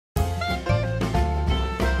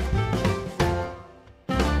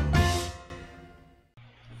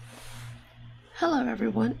Hello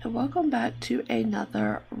everyone and welcome back to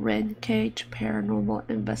another Wrenn Cage Paranormal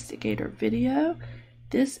Investigator video.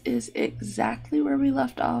 This is exactly where we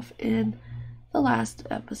left off in the last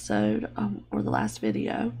episode, or the last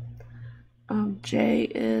video. Jay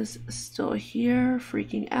is still here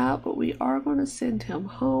freaking out, but we are going to send him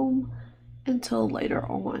home until later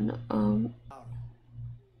on.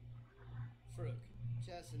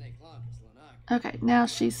 Okay, now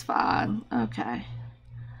she's fine. Okay.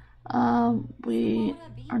 We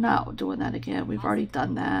are not doing that again. We've already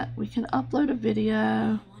done that. We can upload a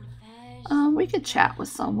video. We could chat with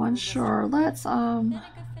someone. Sure. Let's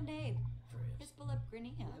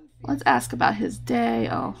ask about his day.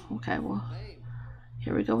 Oh, okay. Well,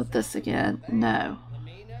 here we go with this again. No.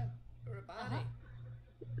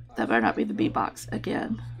 That better not be the beatbox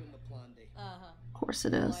again. Of course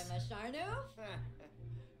it is.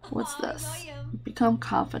 What's this? Become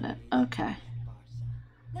confident. Okay.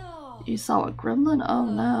 You saw a gremlin? Oh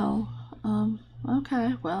no.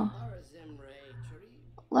 Okay, well.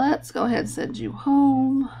 Let's go ahead and send you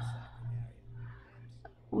home.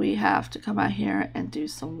 We have to come out here and do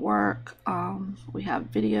some work. We have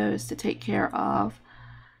videos to take care of.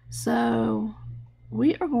 So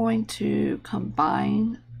we are going to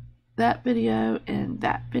combine that video and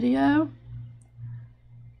that video.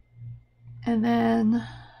 And then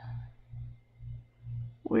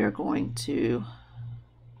we are going to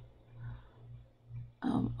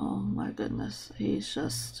oh my goodness, he's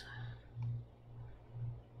just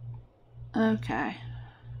okay.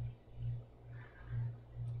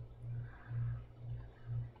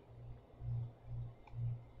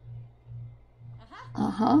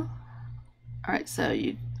 All right, so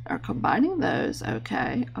you are combining those.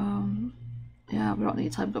 Okay. Yeah, we don't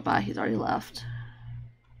need time to go by. He's already left.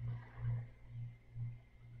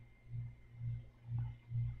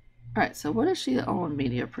 Alright, so what is she on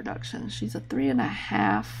media production? She's a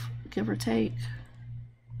 3.5, give or take.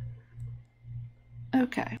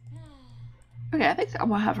 Okay. Okay, I think I'm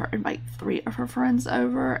going to have her invite 3 of her friends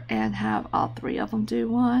over and have all 3 of them do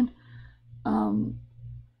one.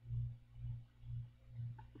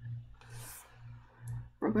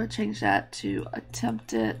 We're going to change that to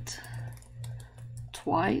attempt it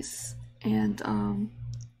twice. And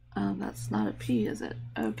that's not a P, is it?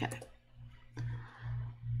 Okay.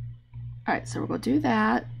 Alright, so we're going to do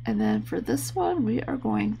that, and then for this one we are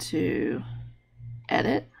going to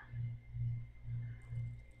edit.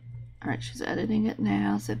 Alright, she's editing it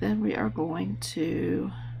now, so then we are going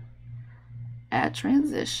to add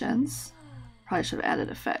transitions. Probably should have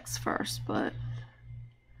added effects first, but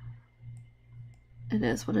it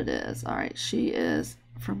is what it is. Alright, she is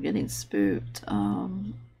from getting spooked,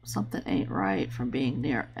 something ain't right, from being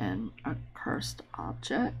near an accursed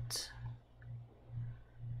object.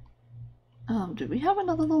 Do we have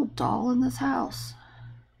another little doll in this house?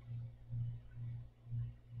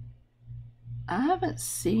 I haven't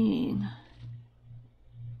seen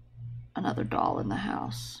another doll in the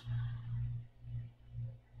house.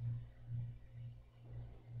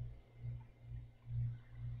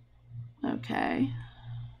 Okay.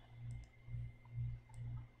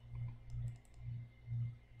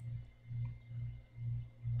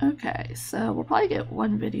 Okay, so we'll probably get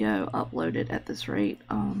one video uploaded at this rate.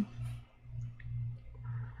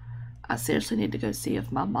 I seriously need to go see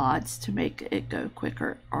if my mods to make it go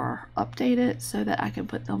quicker are updated so that I can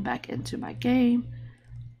put them back into my game,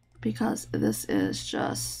 because this is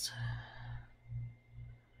just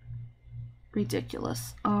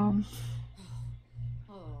ridiculous.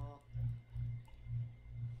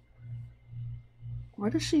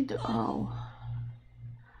 What does she do? Oh,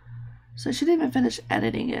 so she didn't even finish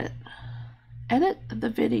editing it. Edit the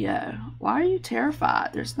video. Why are you terrified?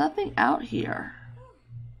 There's nothing out here.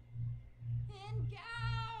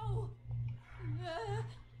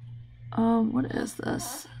 What is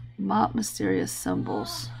this? Mop mysterious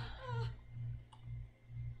symbols.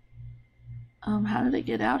 How did it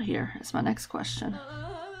get out here? Is my next question.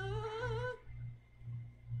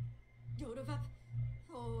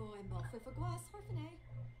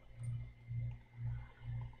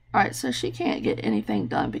 Alright, so she can't get anything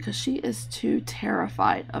done because she is too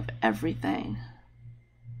terrified of everything.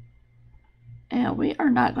 And we are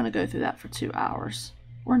not going to go through that for 2 hours.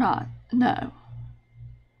 We're not. No.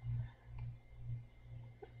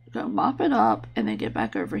 Go mop it up and then get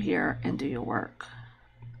back over here and do your work.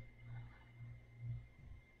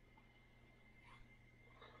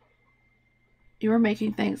 You are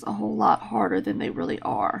making things a whole lot harder than they really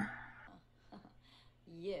are.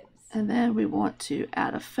 Yes. And then we want to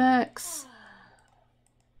add effects.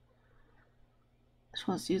 She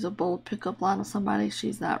wants to use a bold pickup line on somebody.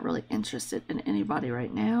 She's not really interested in anybody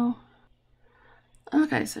right now.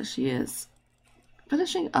 Okay, so she is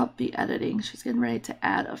finishing up the editing. She's getting ready to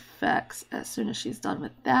add effects as soon as she's done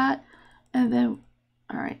with that. And then,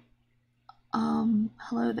 all right.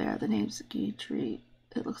 Hello there. The name's Guidry.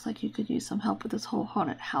 It looks like you could use some help with this whole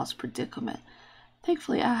haunted house predicament.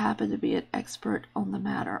 Thankfully, I happen to be an expert on the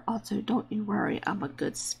matter. Also, don't you worry, I'm a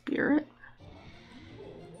good spirit.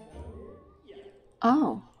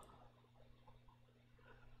 Oh.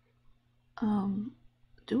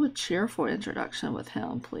 Do a cheerful introduction with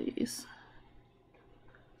him, please.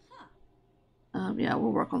 Yeah,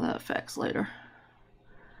 we'll work on the effects later.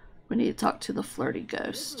 We need to talk to the flirty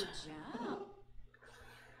ghost.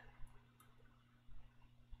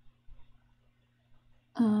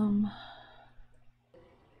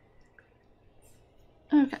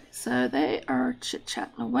 Okay, so they are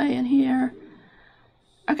chit-chatting away in here.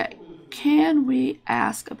 Okay, can we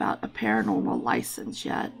ask about a paranormal license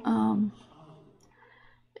yet?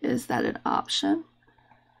 Is that an option?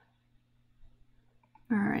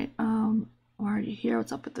 Alright, why are you here?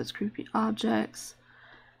 What's up with those creepy objects?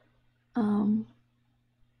 Want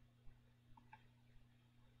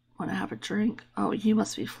to have a drink? Oh, you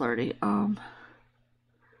must be flirty.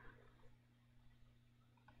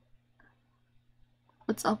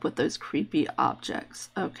 What's up with those creepy objects?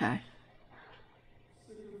 Okay.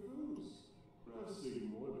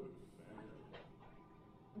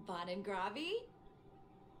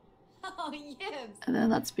 Oh, yes. And then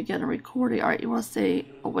let's begin a recording. Alright, you want to stay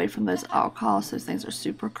away from those alcohols. Those things are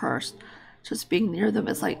super cursed. Just being near them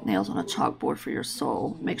is like nails on a chalkboard for your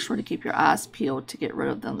soul. Make sure to keep your eyes peeled to get rid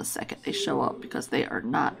of them the second they show up, because they are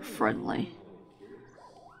not friendly.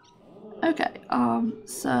 Okay,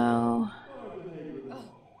 so...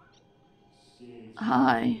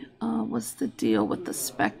 Hi, what's the deal with the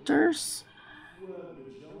specters?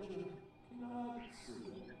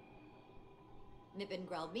 Nippin'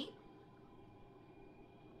 grilled meat?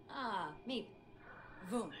 Ah, meat.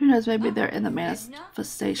 Who knows, maybe they're in the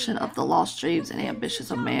manifestation of the lost dreams and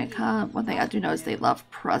ambitions of mankind. One thing I do know is they love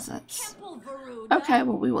presents. Okay,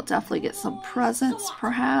 well, we will definitely get some presents,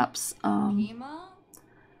 perhaps.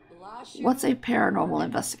 What's a paranormal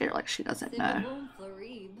investigator? Like, she doesn't know.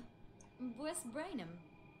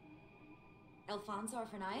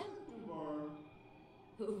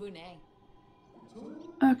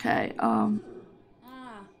 Okay, oh.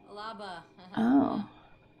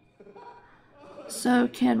 So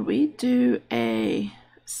can we do a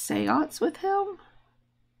seance with him?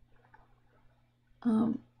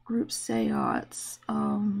 Group seance.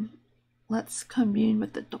 Let's commune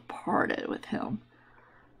with the departed with him.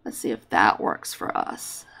 Let's see if that works for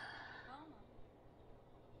us.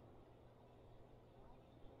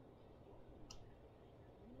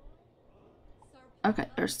 Okay,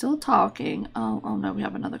 they're still talking. Oh no, we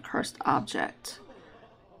have another cursed object.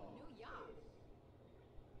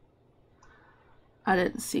 I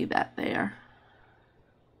didn't see that there.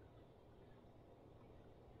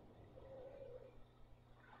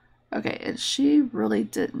 Okay, and she really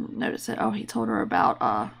didn't notice it. Oh, he told her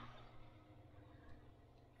about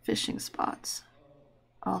fishing spots.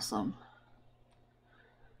 Awesome.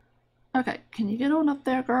 Okay, can you get on up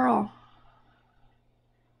there, girl?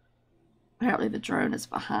 Apparently the drone is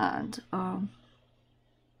behind.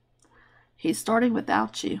 He's starting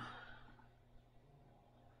without you.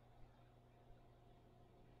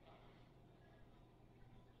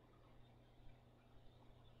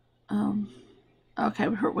 Okay,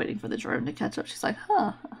 we were waiting for the drone to catch up. She's like,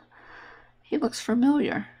 huh, he looks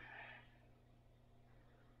familiar.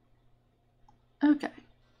 Okay.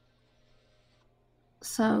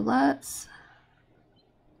 So let's...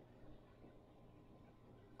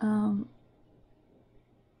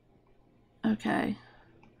 okay.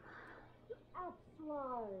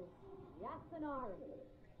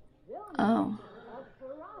 Oh.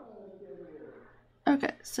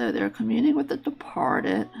 Okay, so they're communing with the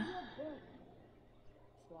departed.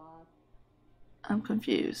 I'm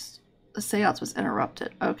confused. The seance was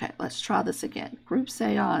interrupted. Okay, let's try this again. Group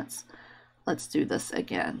seance. Let's do this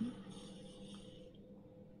again.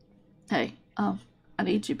 Hey, I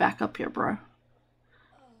need you back up here, bro.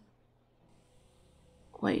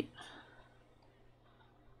 Wait.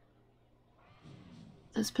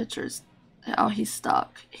 This picture's... oh, he's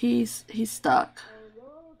stuck. He's stuck.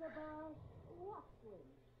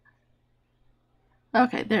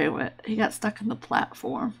 Okay, there he went. He got stuck in the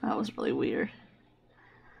platform. That was really weird.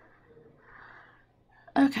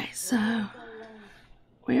 Okay, so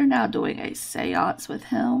we are now doing a seance with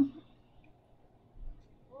him.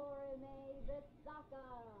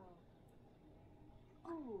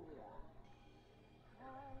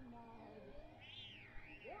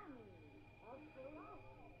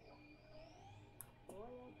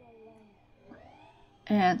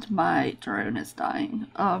 And my drone is dying.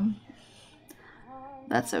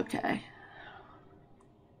 That's okay.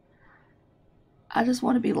 I just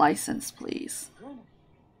want to be licensed, please.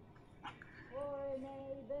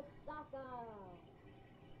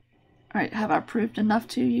 Alright, have I proved enough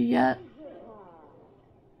to you yet?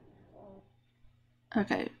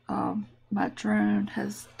 Okay, my drone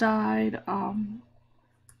has died.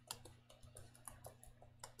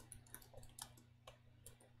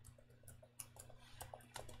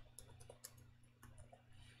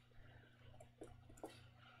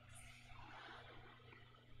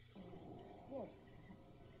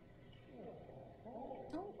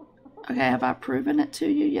 Okay, have I proven it to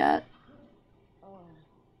you yet?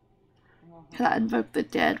 Can I invoke the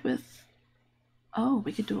dead with... Oh,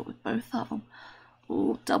 we could do it with both of them.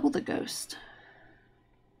 Ooh, double the ghost.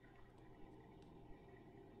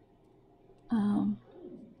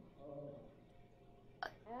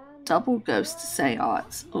 Double ghost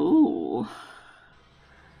seance. Ooh.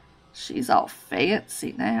 She's all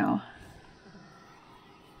fancy now.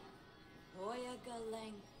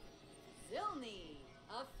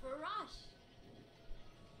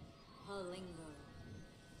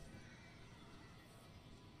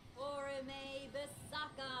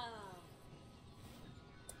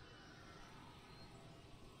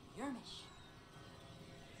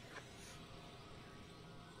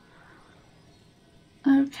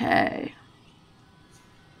 Okay.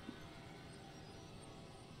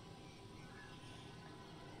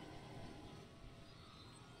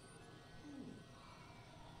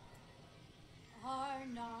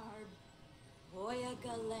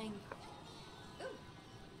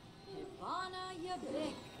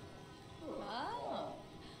 Oh,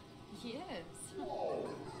 yes.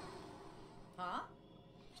 Huh?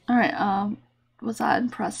 Alright, was that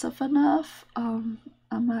impressive enough? I'm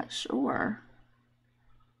not sure.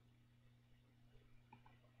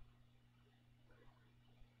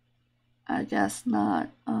 I guess not.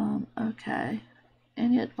 Okay.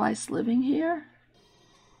 Any advice living here?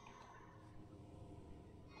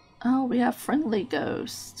 Oh, we have friendly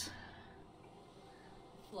ghost.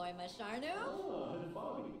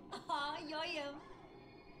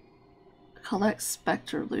 Collect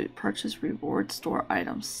specter loot, purchase reward, store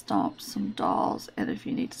items, stomp some dolls, and if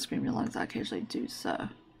you need to scream your lungs, I occasionally do so.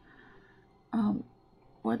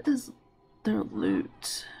 What is their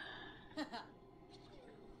loot?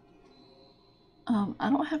 I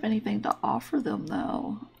don't have anything to offer them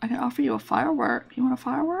though. I can offer you a firework. You want a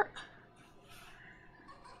firework?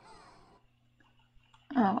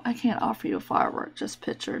 Oh, I can't offer you a firework, just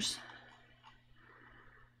pictures.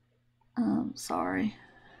 Sorry.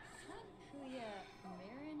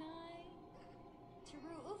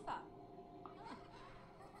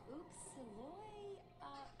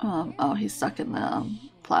 Oh, he's stuck in the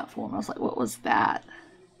platform. I was like, what was that?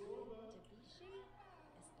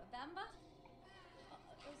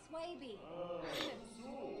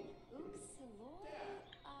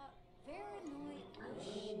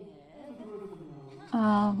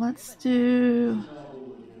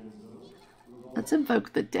 Let's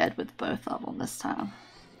invoke the dead with both of them this time.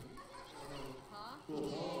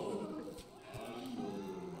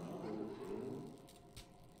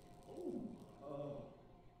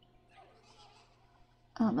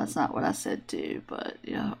 That's not what I said do, but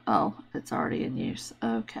yeah. Oh, it's already in use.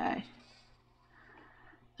 Okay.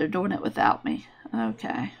 They're doing it without me.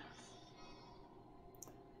 Okay.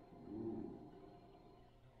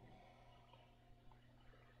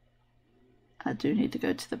 I do need to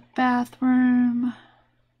go to the bathroom.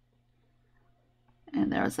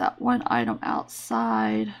 And there's that one item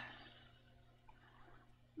outside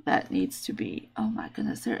that needs to be... Oh my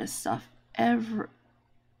goodness, there is stuff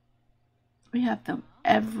we have them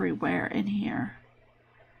everywhere in here.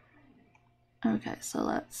 Okay, so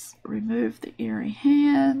let's remove the eerie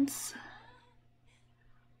hands.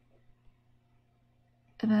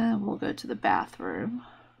 And then we'll go to the bathroom.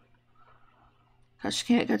 Because she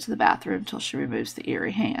can't go to the bathroom until she removes the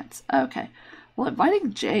eerie hands. Okay. Well,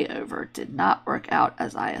 inviting Jay over did not work out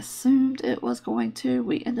as I assumed it was going to.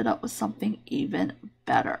 We ended up with something even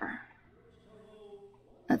better.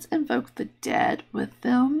 Let's invoke the dead with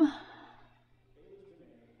them.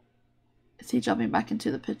 Is he jumping back into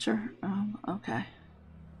the picture? Okay.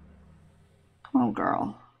 Come on,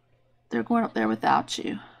 girl. They're going up there without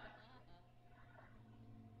you.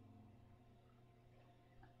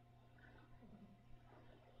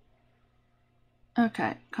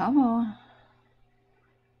 Okay, come on.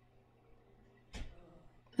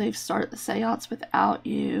 They've started the seance without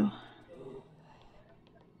you.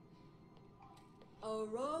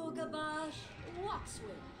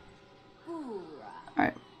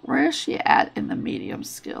 Alright, where is she at in the medium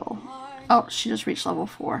skill? Oh, she just reached level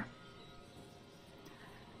 4.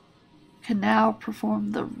 Can now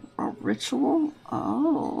perform the ritual?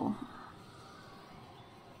 Oh.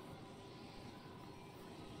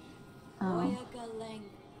 Oh.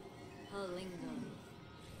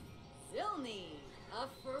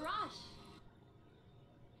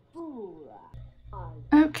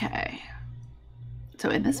 Okay. So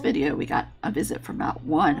in this video, we got a visit from not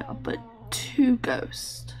one, but 2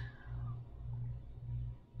 ghosts.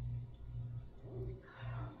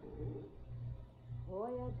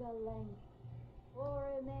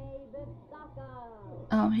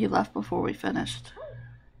 He left before we finished.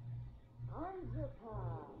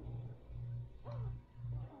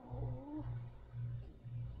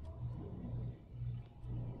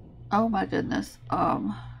 Oh my goodness.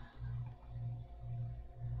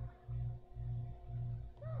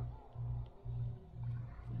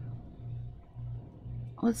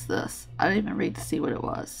 What's this? I didn't even read to see what it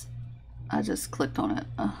was. I just clicked on it.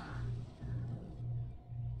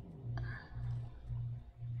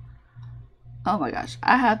 Oh my gosh,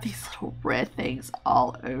 I have these little red things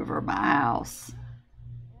all over my house.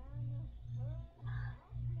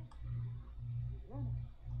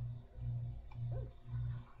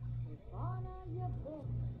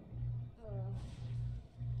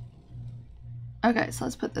 Okay, so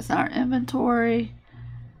let's put this in our inventory.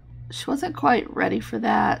 She wasn't quite ready for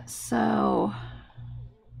that, so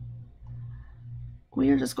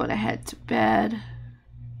we are just going to head to bed.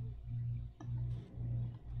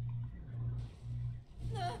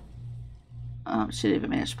 She didn't even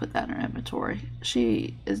manage to put that in her inventory.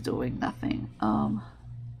 She is doing nothing from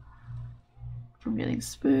getting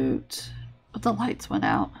spooked. But the lights went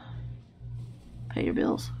out. Pay your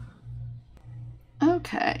bills.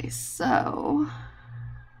 Okay, so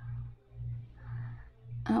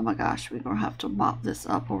oh my gosh, we're gonna have to mop this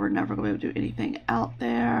up or we're never gonna be able to do anything out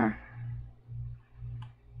there.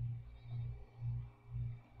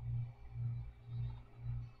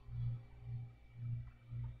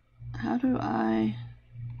 How do I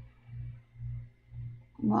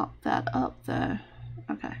mop that up though?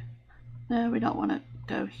 Okay. No, we don't want to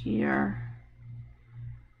go here.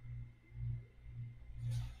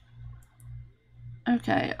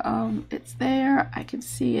 Okay, it's there. I can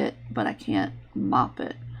see it, but I can't mop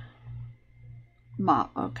it.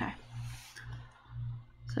 Mop, okay.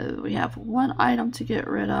 So we have one item to get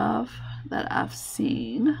rid of that I've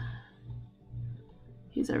seen.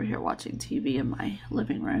 He's over here watching TV in my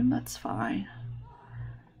living room. That's fine.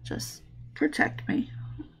 Just protect me.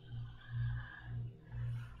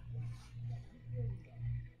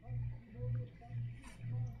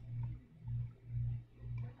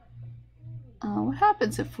 What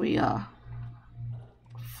happens if we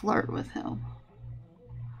flirt with him?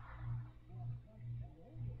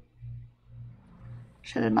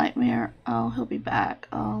 She had a nightmare. Oh, he'll be back.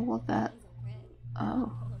 Oh, what that?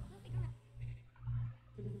 Oh.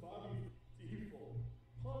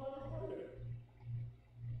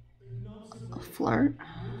 A flirt?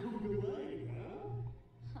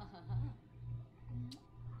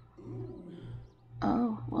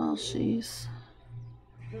 Oh, well, she's...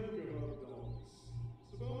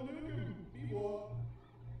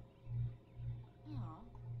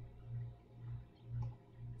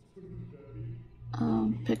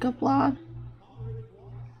 pickup line?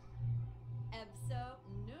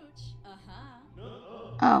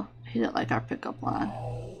 Oh, he didn't like our pickup line.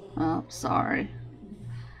 Oh, sorry.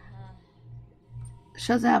 She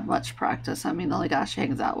doesn't have much practice. I mean, the only guy she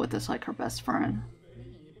hangs out with is like her best friend.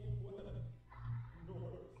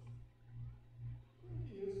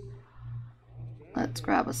 Let's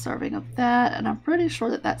grab a serving of that, and I'm pretty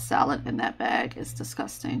sure that that salad in that bag is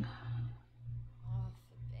disgusting.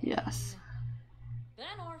 Yes.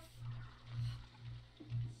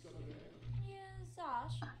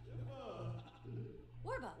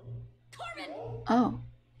 Oh,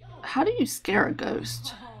 how do you scare a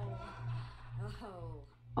ghost?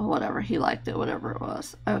 Oh, whatever, he liked it, whatever it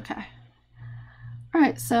was. Okay.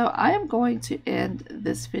 Alright, so I am going to end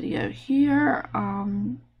this video here.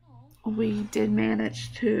 We did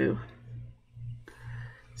manage to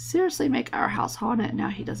seriously make our house haunted. Now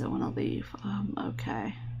he doesn't want to leave.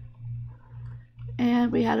 Okay.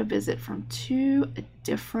 And we had a visit from 2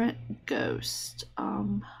 different ghosts.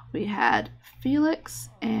 We had Felix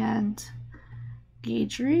and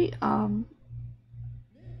Guidry. I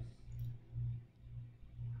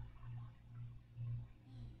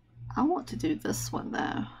want to do this one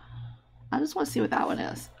though. I just want to see what that one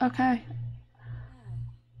is. Okay.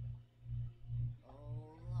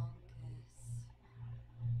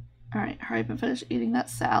 Alright, hurry up and finish eating that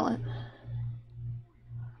salad.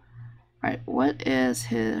 what is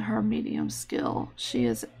her medium skill? She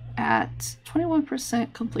is at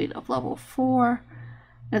 21% complete of level 4.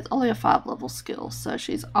 It's only a 5 level skill, so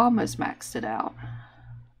she's almost maxed it out.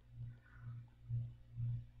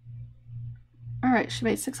 Alright, she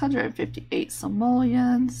made 658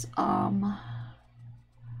 simoleons.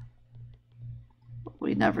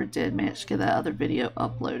 We never did manage to get that other video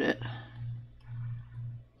uploaded.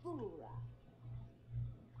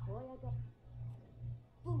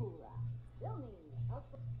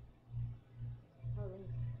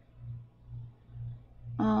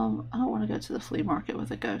 I don't want to go to the flea market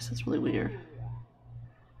with a ghost. That's really weird.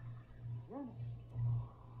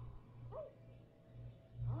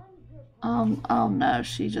 Oh no,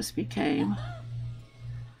 she just became...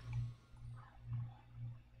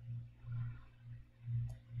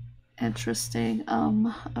 Interesting.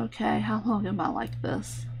 Okay, how long am I like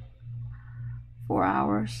this? 4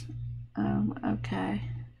 hours. Okay.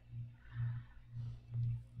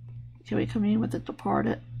 Can we commune with the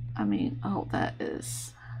departed? I mean, oh,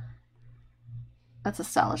 that's a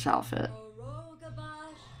stylish outfit.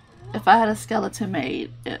 If I had a skeleton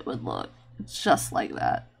made, it would look just like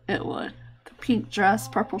that. It would. The pink dress,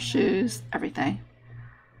 purple shoes, everything.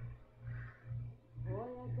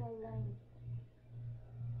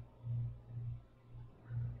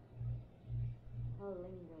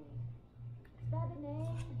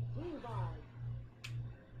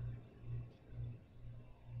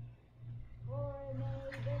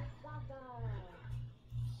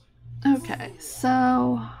 Okay,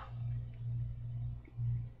 so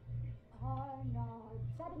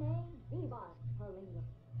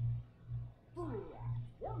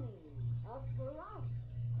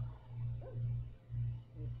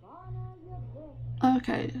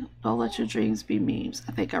okay, don't let your dreams be memes.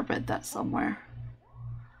 I think I read that somewhere.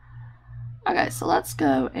 Okay, so let's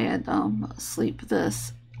go and sleep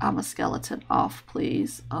this I'm a skeleton off,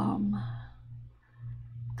 please.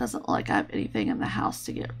 Doesn't look like I have anything in the house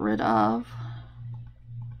to get rid of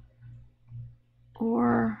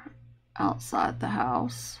or outside the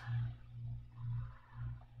house.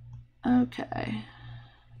 Okay.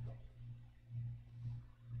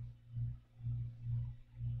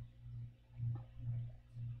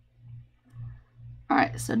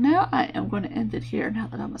 Alright, so now I am going to end it here now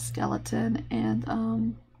that I'm a skeleton,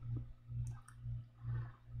 and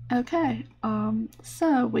okay,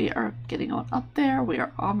 so we are getting on up there. We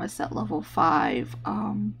are almost at level 5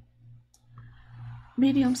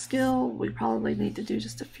 medium skill. We probably need to do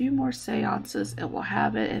just a few more seances and we'll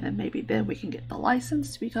have it, and then maybe then we can get the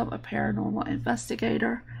license to become a paranormal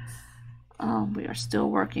investigator. We are still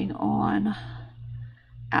working on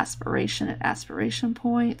aspiration and aspiration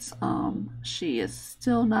points. She is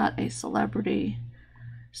still not a celebrity,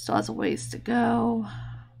 still has a ways to go.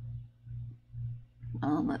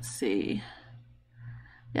 Let's see.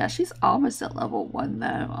 Yeah, she's almost at level 1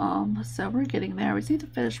 though. So we're getting there. We need to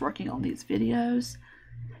finish working on these videos,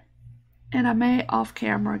 and I may off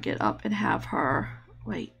camera get up and have her.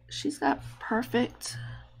 Wait, she's got perfect.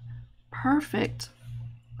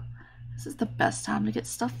 This is the best time to get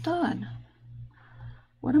stuff done.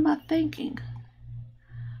 What am I thinking?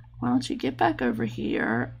 Why don't you get back over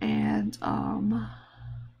here, and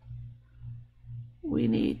we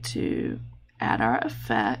need to add our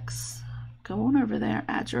effects. Go on over there,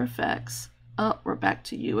 add your effects. Oh, we're back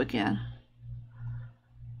to you again.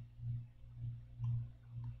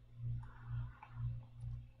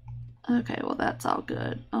 Okay, well that's all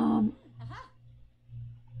good.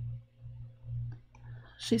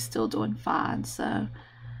 She's still doing fine, so.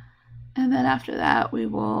 And then after that, we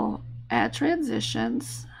will add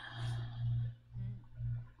transitions.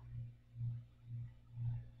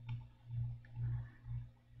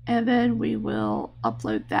 And then we will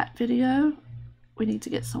upload that video. We need to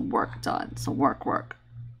get some work done, some work.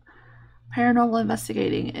 Paranormal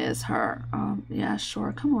investigating is her. Yeah,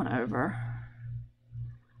 sure, come on over.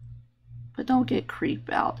 But don't get creeped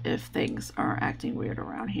out if things are acting weird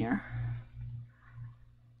around here.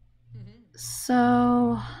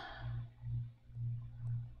 So,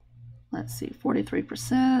 let's see,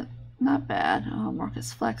 43%, not bad.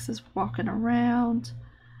 Marcus Flex is walking around.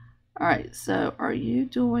 Alright, so are you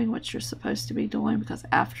doing what you're supposed to be doing? Because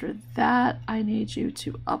after that, I need you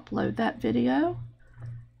to upload that video.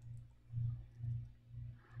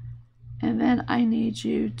 And then I need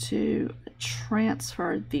you to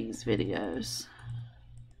transfer these videos.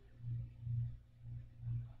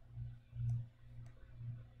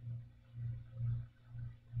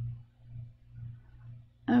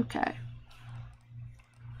 Okay.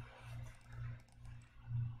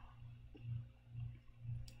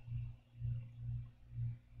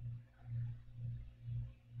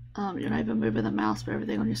 You're not even moving the mouse, but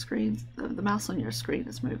everything on your screen, the mouse on your screen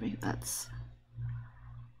is moving. That's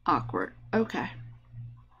awkward. Okay.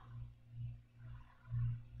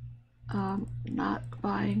 Not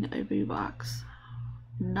buying a boo box.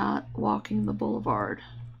 Not walking the boulevard.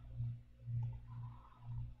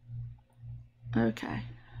 Okay.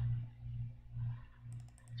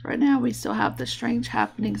 So right now we still have the strange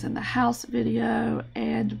happenings in the house video,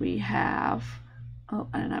 and we have, oh,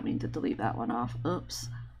 I did not mean to delete that one off. Oops.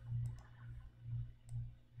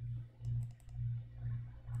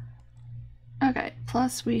 Okay,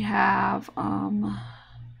 plus we have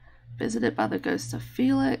visited by the ghost of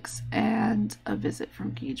Felix and a visit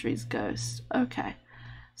from Guidry's ghost. Okay,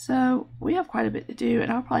 so we have quite a bit to do,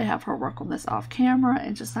 and I'll probably have her work on this off camera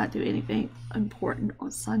and just not do anything important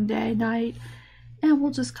on Sunday night, and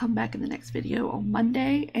we'll just come back in the next video on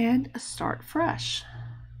Monday and start fresh.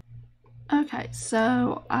 Okay,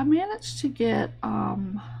 so I managed to get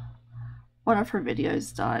one of her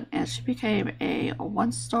videos done, and she became a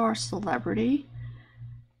 1-star celebrity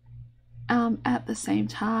at the same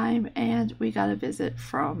time, and we got a visit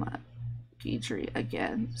from Guidry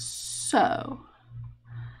again. So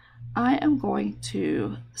I am going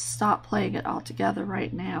to stop playing it all together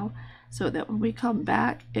right now, so that when we come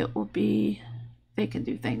back, it will be, they can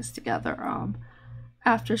do things together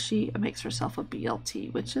after she makes herself a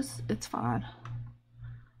BLT, which is, it's fine.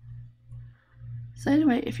 So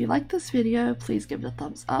anyway, if you like this video, please give it a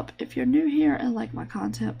thumbs up. If you're new here and like my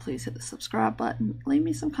content, please hit the subscribe button. Leave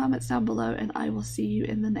me some comments down below, and I will see you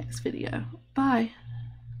in the next video. Bye!